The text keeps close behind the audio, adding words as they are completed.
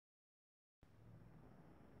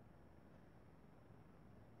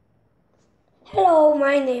Hello,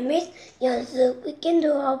 my name is Yansu. We can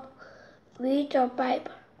read the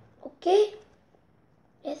Bible. Okay?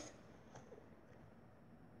 Yes.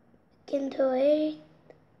 We can do it.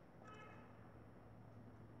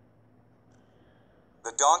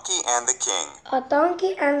 The Donkey and the King. A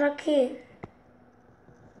donkey and a king.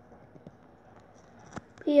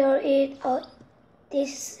 Here is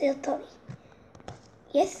this story.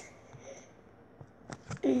 Yes?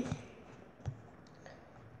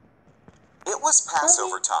 It was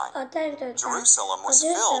Passover time. Jerusalem was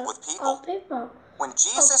filled with people. When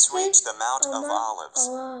Jesus reached the Mount of Olives,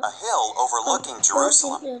 a hill overlooking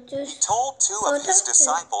Jerusalem, he told two of his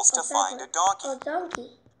disciples to find a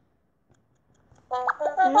donkey.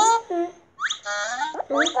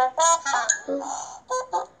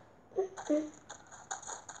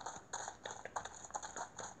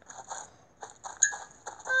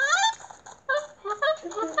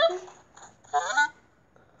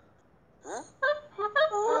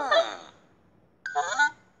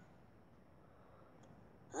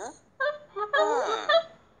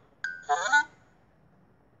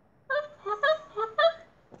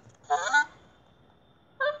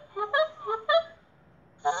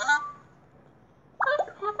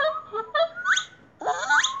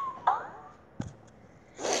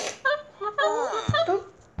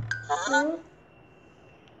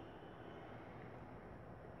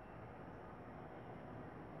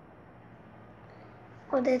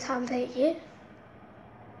 내 다음 페이지.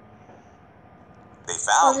 They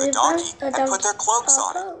found the donkey and put their cloaks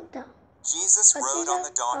on it. Jesus rode on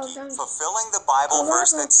the donkey, fulfilling the Bible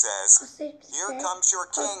verse that says, "Here comes your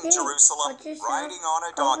king, Jerusalem, riding on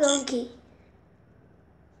a donkey."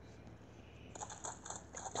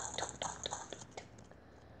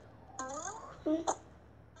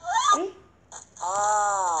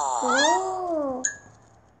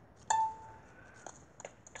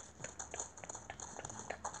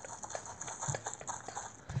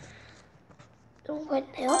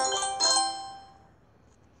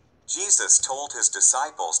 Jesus told his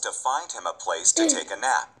disciples to find him a place to take a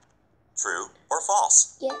nap. True or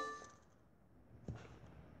false? Yes.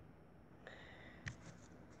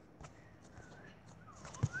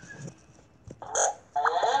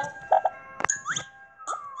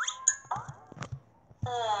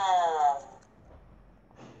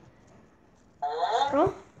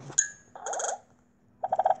 True.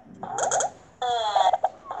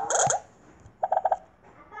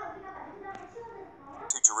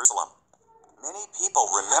 Jerusalem. Many people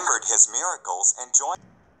remembered his miracles and joined.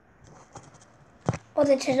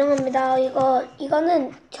 네, 죄송합니다.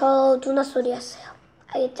 이거는 저 누나 소리였어요.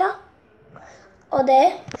 알겠죠?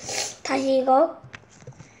 네.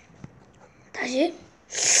 다시.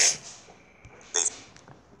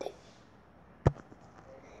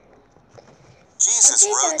 Jesus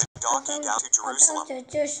rode the donkey down to Jerusalem.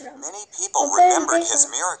 Many people remembered his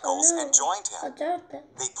miracles and joined him.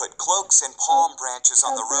 They put cloaks and palm branches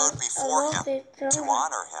on the road before him to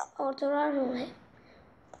honor him.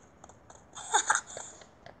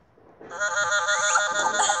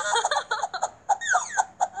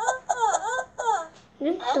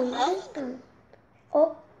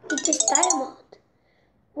 It is diamond.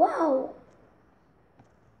 Wow.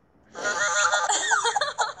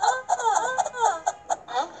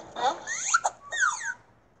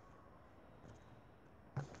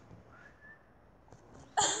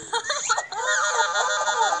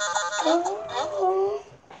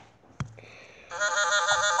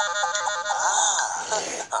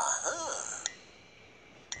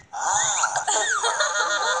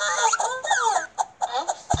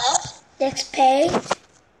 Next page.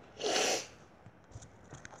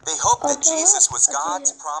 They hoped that Jesus was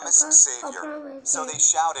God's promised Savior, so they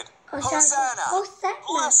shouted, "Hosanna!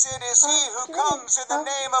 Blessed is he who comes in the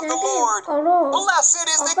name of the Lord! Blessed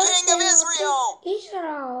is the King of Israel!"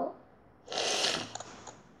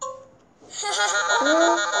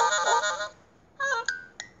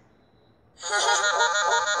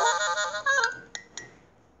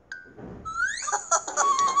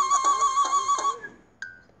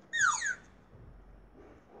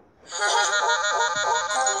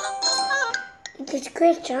 This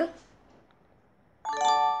creature.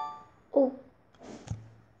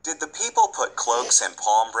 Did the people put cloaks and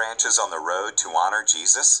palm branches on the road to honor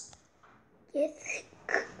Jesus? Yes.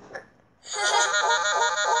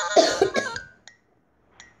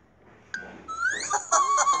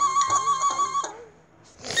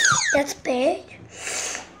 Next page.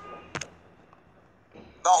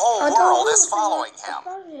 The whole world is following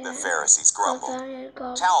him, the Pharisees grumbled.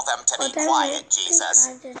 "Tell them to be quiet, Jesus."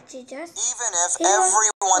 Even if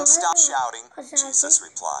everyone stopped shouting, Jesus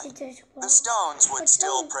replied, "The stones would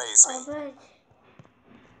still praise me."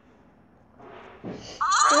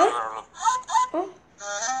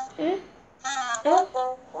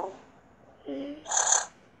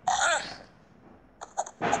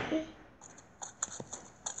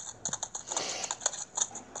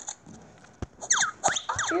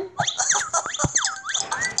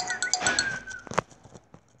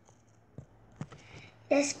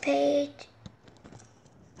 This page.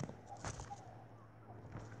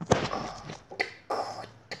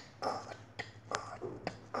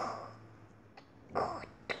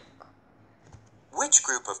 Which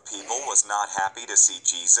group of people was not happy to see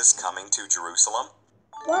Jesus coming to Jerusalem?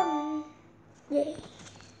 One. Yay.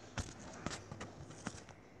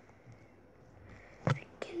 We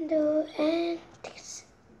can do antics.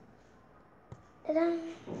 Ta-da.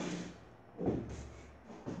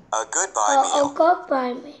 A goodbye meal. A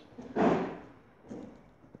goodbye meal.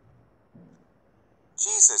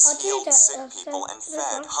 Jesus healed sick people and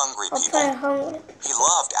fed hungry people. He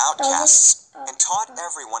loved outcasts and taught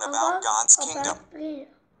everyone about God's kingdom.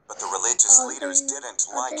 But the religious leaders didn't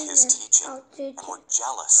like his teaching and were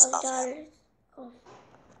jealous of him.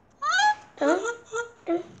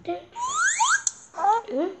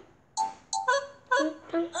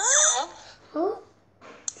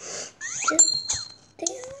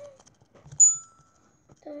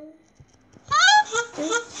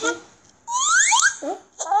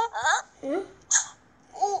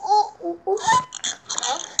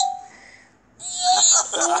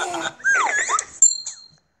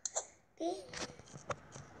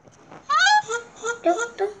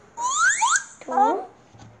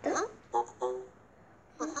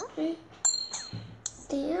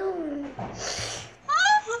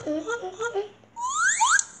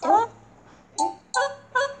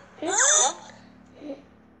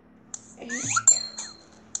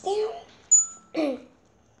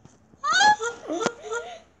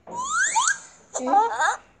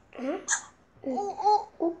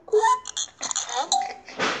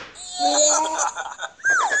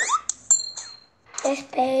 This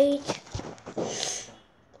page.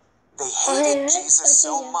 They hated Jesus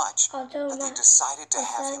so much that they decided to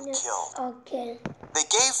have him killed. They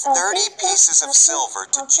gave 30 pieces of silver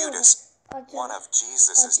to Judas, one of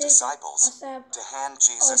Jesus' disciples, to hand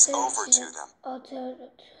Jesus over to them.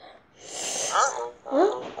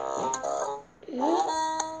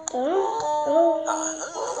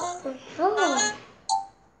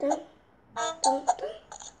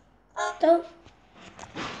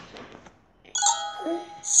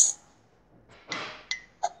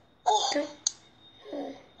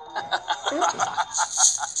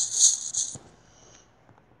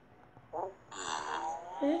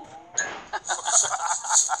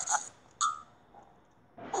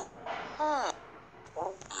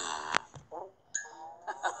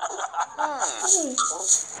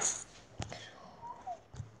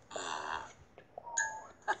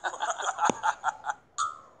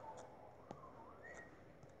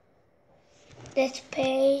 This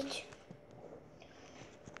page.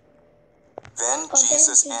 Then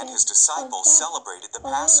Jesus and his disciples celebrated the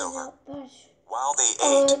Passover. While they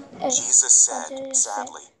ate, Jesus said,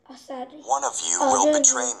 sadly, "One of you will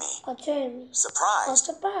betray me." Surprised,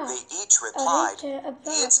 they each replied,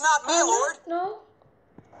 "It's not me, Lord." No.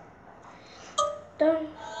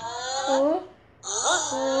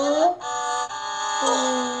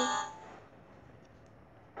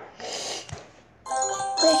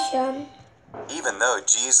 Question. Even though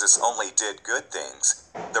Jesus only did good things,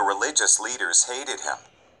 the religious leaders hated him.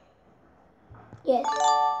 Yes.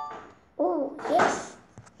 Oh, yes.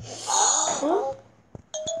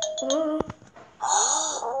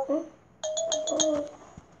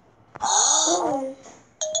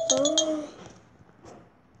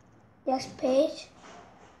 Yes, page.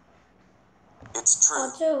 It's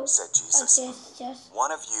true, said Jesus.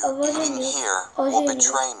 One of you eating here will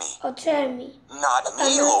betray me. Not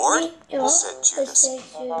me, Lord, said Judas.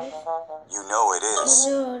 You know it is,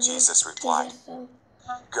 Jesus replied.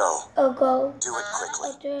 Go. Do it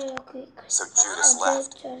quickly. So Judas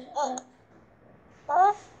left.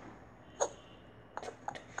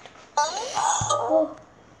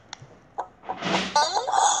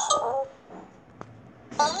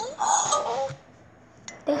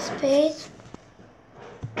 This page.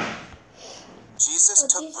 Jesus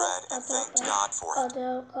took bread and thanked God for it.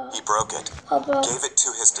 He broke it, gave it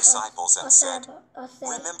to his disciples, and said,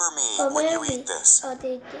 "Remember me when you eat this.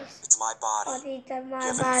 It's my body,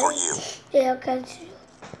 given for you."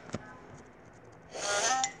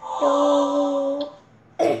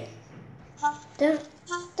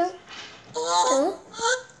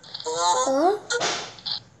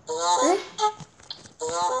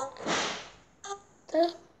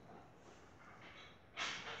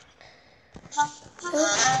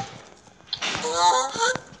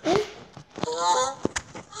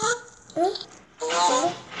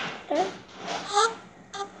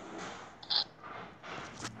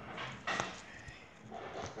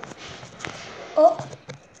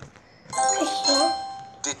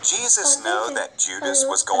 know that Judas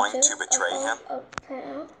was going to betray him?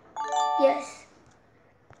 Yes.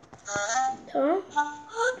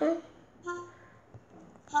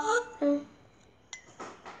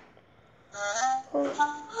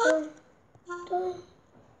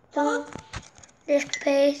 Next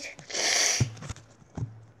page.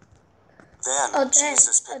 Then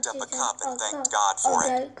Jesus picked up a cup and thanked God for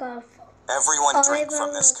it. Everyone drink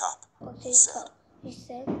from this cup, he said.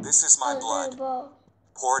 This is my blood,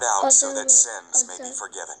 poured out so that sins may be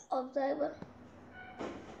forgiven.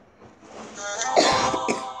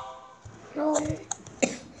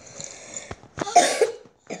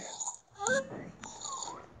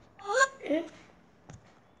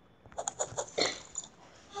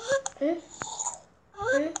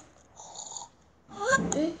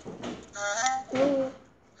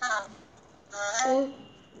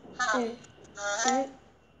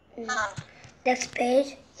 Next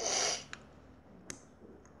page.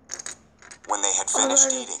 When they had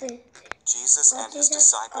finished eating, Jesus and his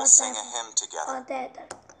disciples sang a hymn together.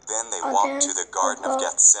 Then they walked to the Garden of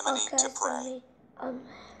Gethsemane to pray.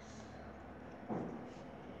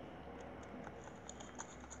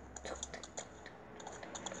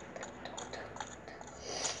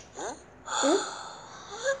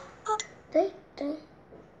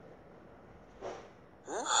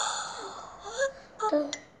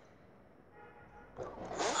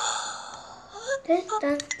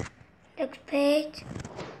 Next page.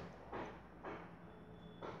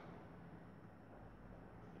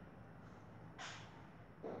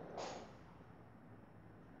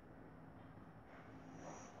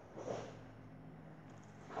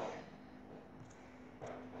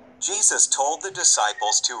 Jesus told the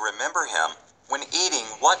disciples to remember him when eating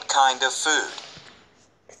what kind of food?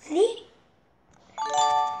 See?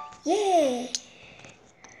 Yeah.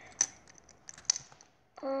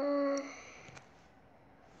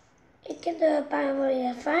 You can do a Bible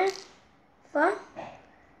in fun?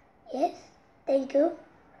 Yes. Thank you.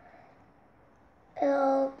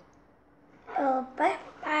 Bye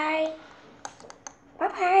bye. Bye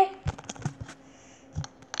bye.